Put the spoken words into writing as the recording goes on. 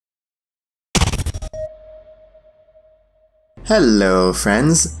Hello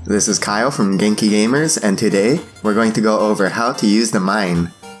friends, this is Kyle from Genki Gamers, and today we're going to go over how to use the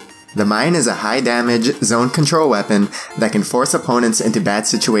mine. The mine is a high damage, zone control weapon that can force opponents into bad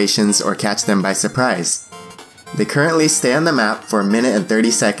situations or catch them by surprise. They currently stay on the map for 1 minute and 30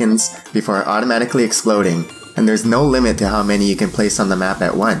 seconds before automatically exploding, and there's no limit to how many you can place on the map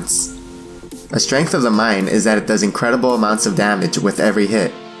at once. A strength of the mine is that it does incredible amounts of damage with every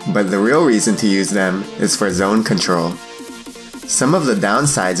hit, but the real reason to use them is for zone control. Some of the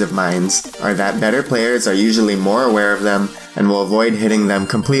downsides of mines are that better players are usually more aware of them and will avoid hitting them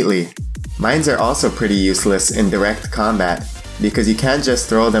completely. Mines are also pretty useless in direct combat because you can't just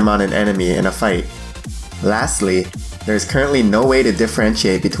throw them on an enemy in a fight. Lastly, there's currently no way to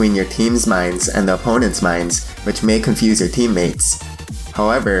differentiate between your team's mines and the opponent's mines, which may confuse your teammates.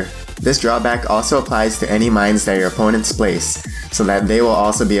 However, this drawback also applies to any mines that your opponents place, so that they will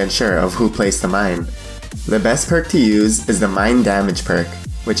also be unsure of who placed the mine. The best perk to use is the Mine Damage perk,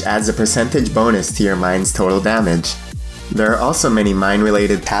 which adds a percentage bonus to your mine's total damage. There are also many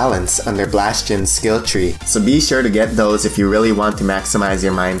mine-related talents under Blastian's skill tree, so be sure to get those if you really want to maximize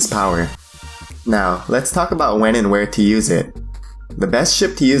your mine's power. Now, let's talk about when and where to use it. The best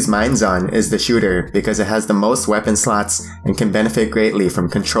ship to use mines on is the shooter because it has the most weapon slots and can benefit greatly from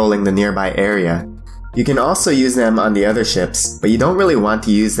controlling the nearby area. You can also use them on the other ships, but you don't really want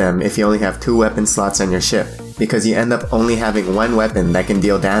to use them if you only have 2 weapon slots on your ship, because you end up only having 1 weapon that can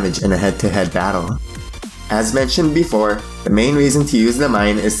deal damage in a head-to-head battle. As mentioned before, the main reason to use the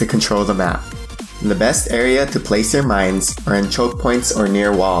mine is to control the map. The best area to place your mines are in choke points or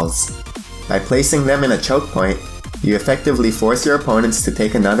near walls. By placing them in a choke point, you effectively force your opponents to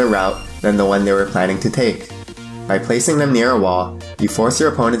take another route than the one they were planning to take. By placing them near a wall, you force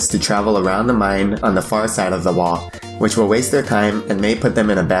your opponents to travel around the mine on the far side of the wall, which will waste their time and may put them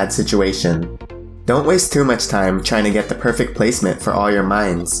in a bad situation. Don't waste too much time trying to get the perfect placement for all your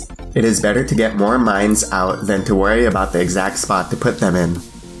mines. It is better to get more mines out than to worry about the exact spot to put them in.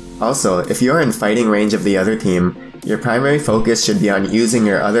 Also, if you are in fighting range of the other team, your primary focus should be on using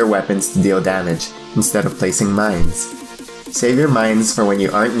your other weapons to deal damage, instead of placing mines. Save your mines for when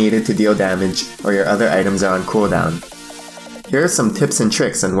you aren't needed to deal damage or your other items are on cooldown. Here are some tips and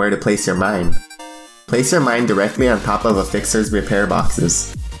tricks on where to place your mine. Place your mine directly on top of a fixer's repair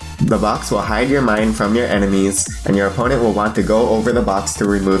boxes. The box will hide your mine from your enemies, and your opponent will want to go over the box to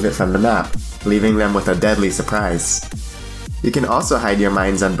remove it from the map, leaving them with a deadly surprise. You can also hide your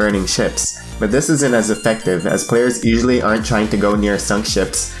mines on burning ships, but this isn't as effective as players usually aren't trying to go near sunk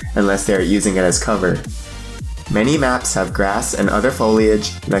ships unless they are using it as cover. Many maps have grass and other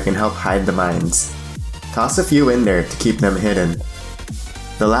foliage that can help hide the mines. Toss a few in there to keep them hidden.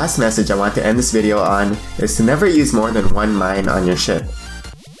 The last message I want to end this video on is to never use more than 1 mine on your ship.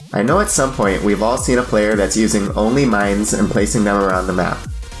 I know at some point we've all seen a player that's using only mines and placing them around the map.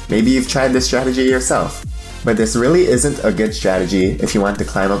 Maybe you've tried this strategy yourself. But this really isn't a good strategy if you want to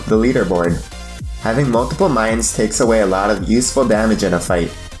climb up the leaderboard. Having multiple mines takes away a lot of useful damage in a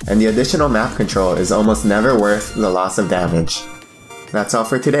fight, and the additional map control is almost never worth the loss of damage. That's all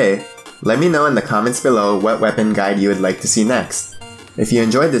for today. Let me know in the comments below what weapon guide you would like to see next. If you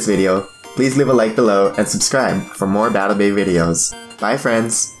enjoyed this video, please leave a like below and subscribe for more BattleBay videos. Bye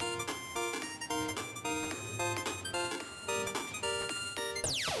friends!